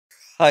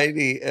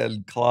Heidi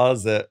in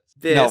closet.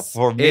 This no,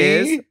 for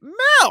is me,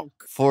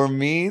 milk. For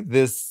me,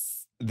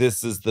 this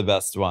is the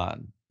best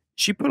one.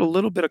 She put a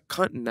little bit of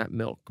cunt in that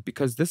milk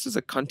because this is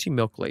a cunty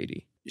milk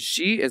lady.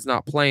 She is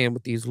not playing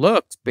with these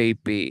looks,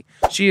 baby.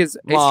 She is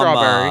a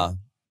strawberry.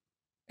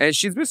 And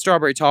she's with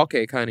strawberry tall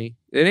cake, honey.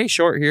 It ain't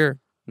short here.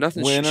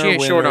 Nothing. She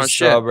ain't short on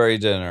strawberry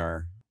shit.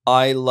 dinner.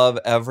 I love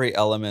every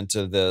element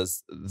of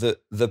this.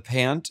 The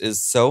pant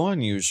is so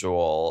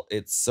unusual.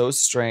 It's so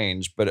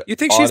strange, but you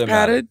think she's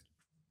padded?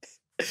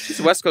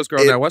 She's a West Coast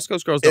girl now. West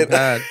Coast girls don't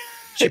pad.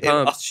 She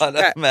pumps.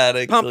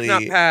 Automatically. Pump,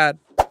 not pad.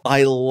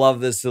 I love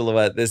this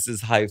silhouette. This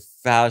is high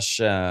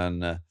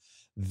fashion.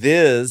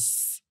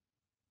 This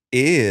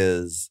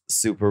is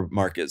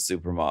supermarket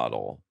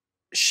supermodel.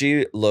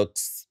 She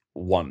looks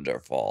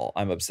wonderful.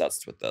 I'm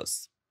obsessed with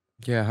this.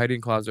 Yeah, Heidi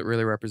in closet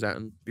really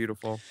representing.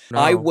 Beautiful. No.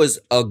 I was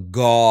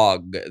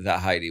agog that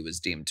Heidi was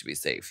deemed to be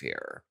safe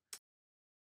here.